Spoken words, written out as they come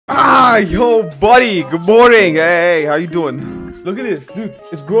Yo, buddy. Good morning. Hey, how you doing? Look at this, dude.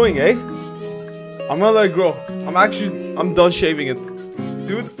 It's growing, eh? I'm gonna let it grow. I'm done shaving it.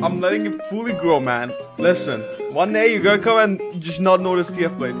 Dude, I'm letting it fully grow, man. Listen, one day you're gonna come and just not notice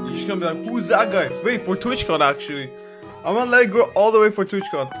TF Blade. You're just gonna be like, who's that guy? Wait, for TwitchCon, actually. I'm gonna let it grow all the way for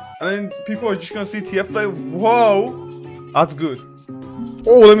TwitchCon. And then people are just gonna see TF Blade. Whoa! That's good.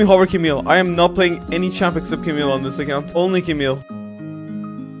 Oh, let me hover Camille. I am not playing any champ except Camille on this account. Only Camille.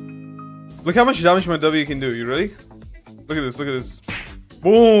 Look how much damage my W can do. You ready? Look at this, look at this.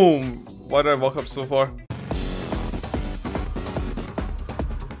 Boom! Why did I walk up so far?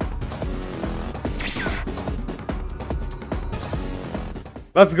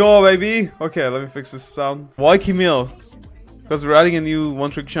 Let's go, baby! Okay, let me fix this sound. Why Camille? Because we're adding a new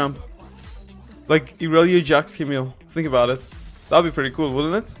one-trick champ. Like, Irelia Jax Camille. Think about it. That'd be pretty cool,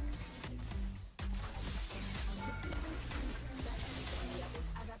 wouldn't it?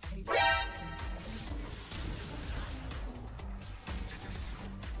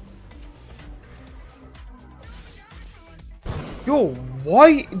 Yo,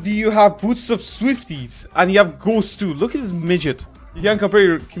 why do you have boots of Swifties and you have Ghost too? Look at this midget. You can't compare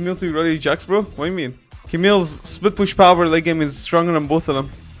your Camille to Irelia Jax, bro? What do you mean? Camille's split push power late game is stronger than both of them.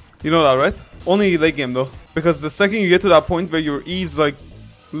 You know that, right? Only late game though. Because the second you get to that point where your E is like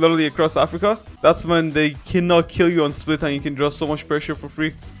literally across Africa, that's when they cannot kill you on split and you can draw so much pressure for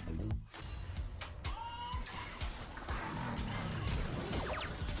free.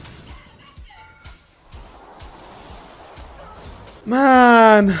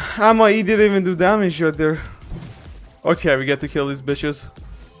 Man, my E didn't even do damage right there. Okay, we get to kill these bitches.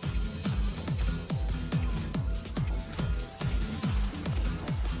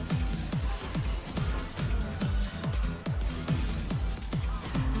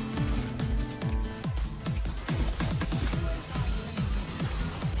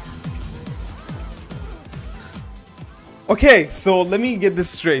 Okay, so let me get this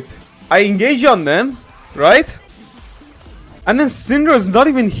straight. I engage on them, right? And then Syndra is not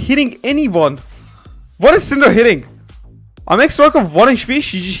even hitting anyone. What is Syndra hitting? I make Stork of 1 HP,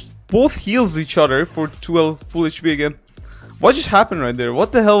 she just both heals each other for 2 full HP again. What just happened right there?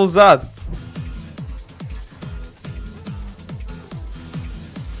 What the hell was that?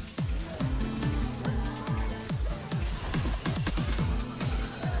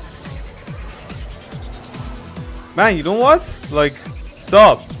 Man, you know what? Like,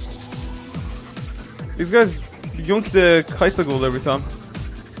 stop. These guys yonk the Kaisa gold every time.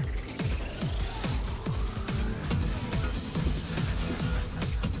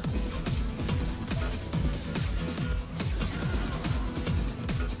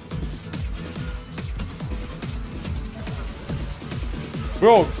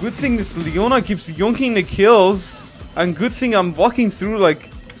 Bro, good thing this Leona keeps yonking the kills. And good thing I'm walking through like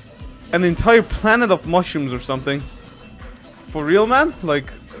an entire planet of mushrooms or something. For real, man?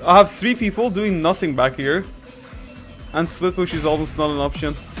 Like, I have 3 people doing nothing back here. And split push is almost not an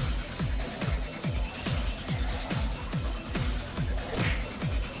option.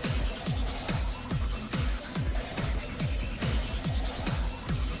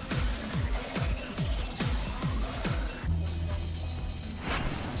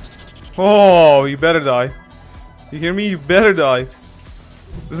 Oh, you better die. You hear me? You better die.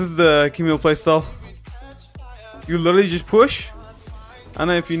 This is the Camille playstyle. You literally just push. And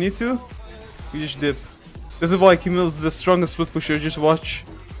then if you need to, you just dip. This is why Camille's the strongest split pusher. Just watch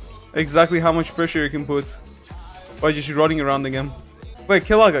exactly how much pressure you can put by just running around the game. Wait,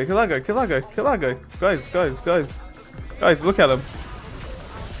 kill that guy, kill that guy, kill that guy, kill that guy. Guys, look at him.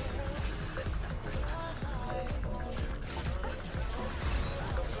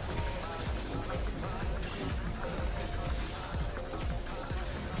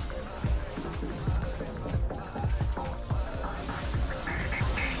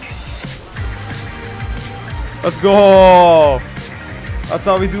 Let's go! That's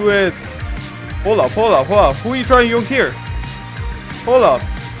how we do it. Hold up. Who are you trying to yoink here? Hold up.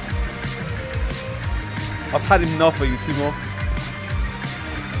 I've had enough of you, Timo.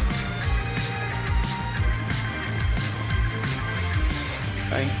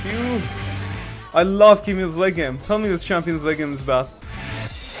 Thank you. I love Camille's late game. Tell me this champion's late game is bad.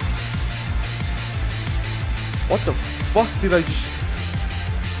 What the fuck did I just...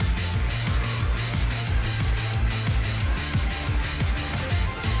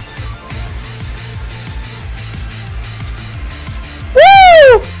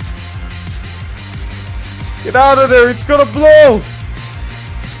 Get out of there, it's gonna blow!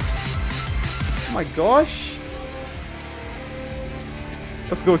 Oh my gosh.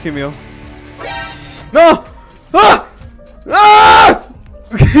 Let's go, Camille. No! Ah! Ah!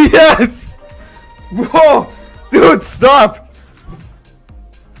 Yes! Whoa! Dude, stop!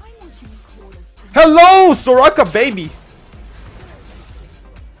 Hello, Soraka baby!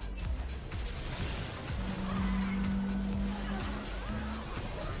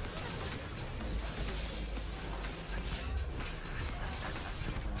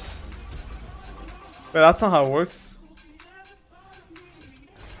 Wait, that's not how it works.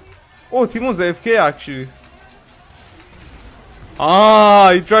 Oh, Timo's AFK actually.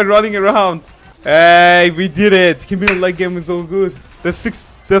 Ah, he tried running around. Hey, we did it. Camille late game was so good. The 6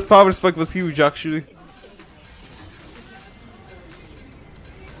 death power spike was huge actually.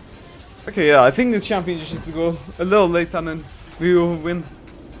 Okay, yeah, I think this champion just needs to go a little late and then we will win.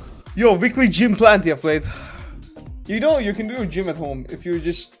 Yo, weekly gym plenty I played. You know, you can do a gym at home if you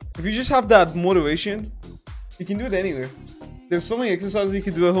just have that motivation. You can do it anywhere. There's so many exercises you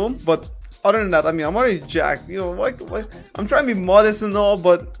can do at home, but other than that, I mean, I'm already jacked. You know, like I'm trying to be modest and all,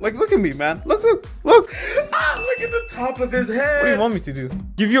 but like, look at me, man. Look! Ah, look at the top of his head. What do you want me to do?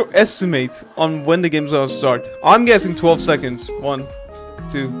 Give your estimate on when the game's gonna start. I'm guessing 12 seconds. 1,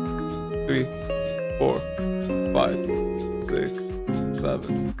 2, 3, 4, 5, 6,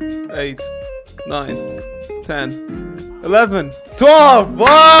 7, 8, 9, 10, 11, 12.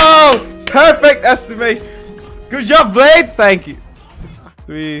 Whoa! Perfect estimation. Good job, Blade. Thank you.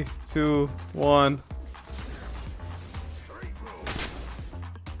 3, 2, 1.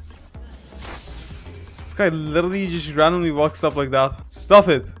 This guy literally just randomly walks up like that. Stop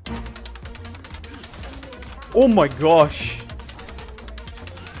it. Oh my gosh.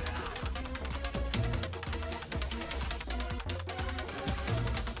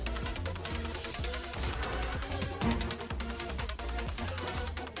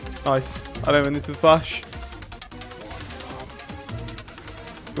 Nice. I don't even need to flash.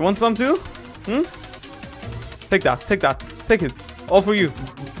 You want some too? Hmm? Take that. Take that. Take it. All for you.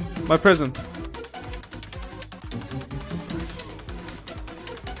 My present.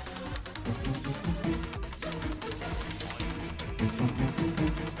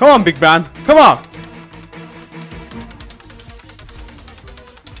 Come on, big man. Come on.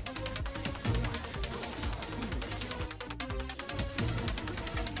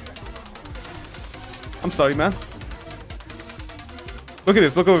 I'm sorry, man. Look at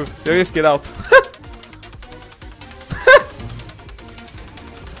this. Look over. Darius, get out.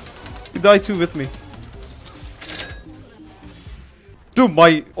 You died too with me. Dude,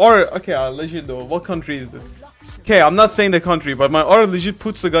 my aura. Okay, legit though. What country is it? Okay, I'm not saying the country, but my aura legit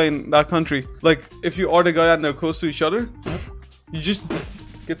puts the guy in that country. Like, if you are the guy and they're close to each other, you just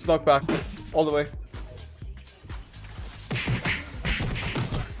get stuck back all the way.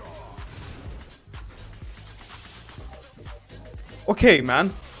 Okay,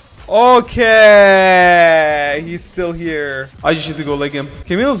 man. Okay, he's still here. I just need to go leg him.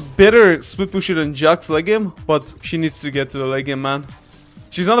 Camille's better split pusher than Jack's leg him, but she needs to get to the leg him, man.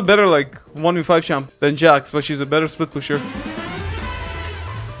 She's not a better like 1v5 champ than Jack's, but she's a better split pusher.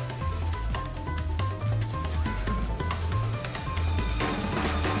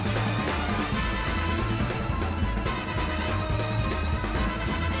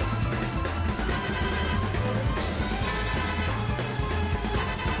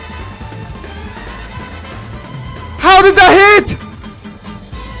 How did that hit?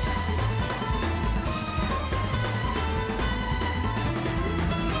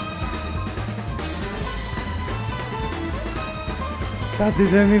 That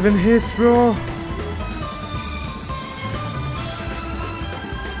didn't even hit, bro.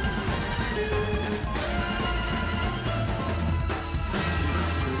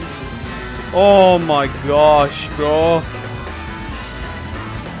 Oh my gosh, bro.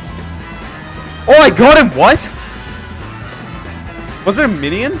 Oh, I got him. What? Was there a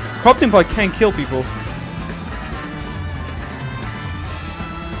minion? Crop team bot can't kill people.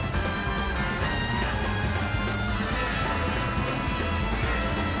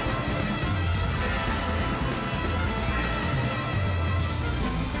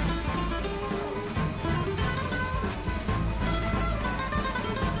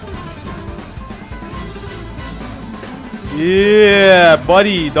 Yeah,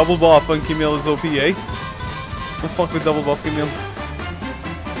 buddy. Double buff on Camille is OP, eh? Don't fuck with double buff Camille.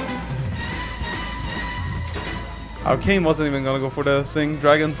 Arcane wasn't even gonna go for the thing,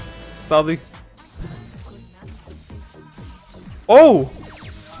 dragon, sadly. Oh!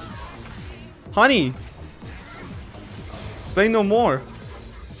 Honey! Say no more.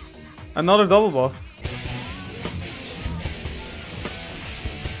 Another double buff.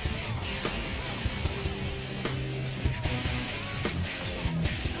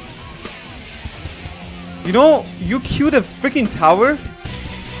 You know, you queued a freaking tower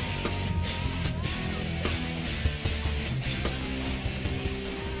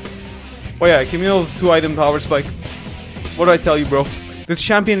Oh yeah, Camille's 2-item power spike. What do I tell you, bro? This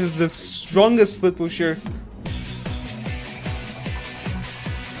champion is the strongest split pusher.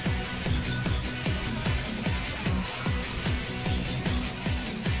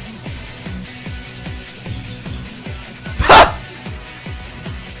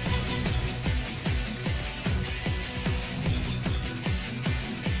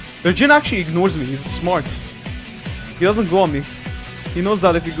 Their Jin actually ignores me. He's smart. He doesn't go on me. He knows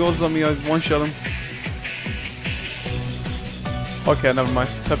that if he goes on me, I one-shot him. Okay, never mind.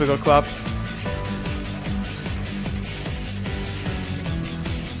 Typical clap.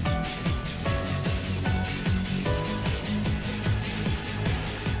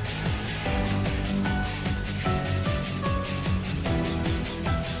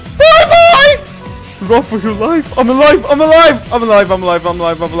 Bye-bye! Run for your life! I'm alive! I'm alive! I'm alive! I'm alive! I'm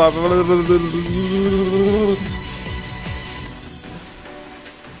alive! I'm alive! I'm alive!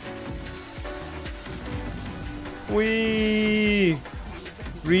 Wee!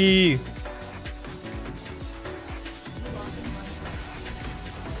 Re!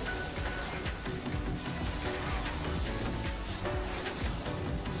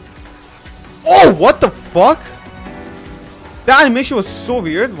 Oh, what the fuck? That animation was so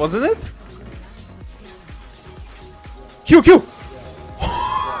weird, wasn't it? Q!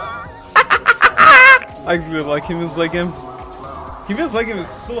 I really like him. It's like him. He feels like him is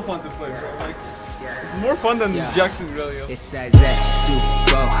so fun to play, bro. Like, it's more fun than Jackson, really. It's that Z,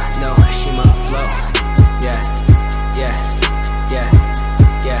 super, no, shimmer, flow.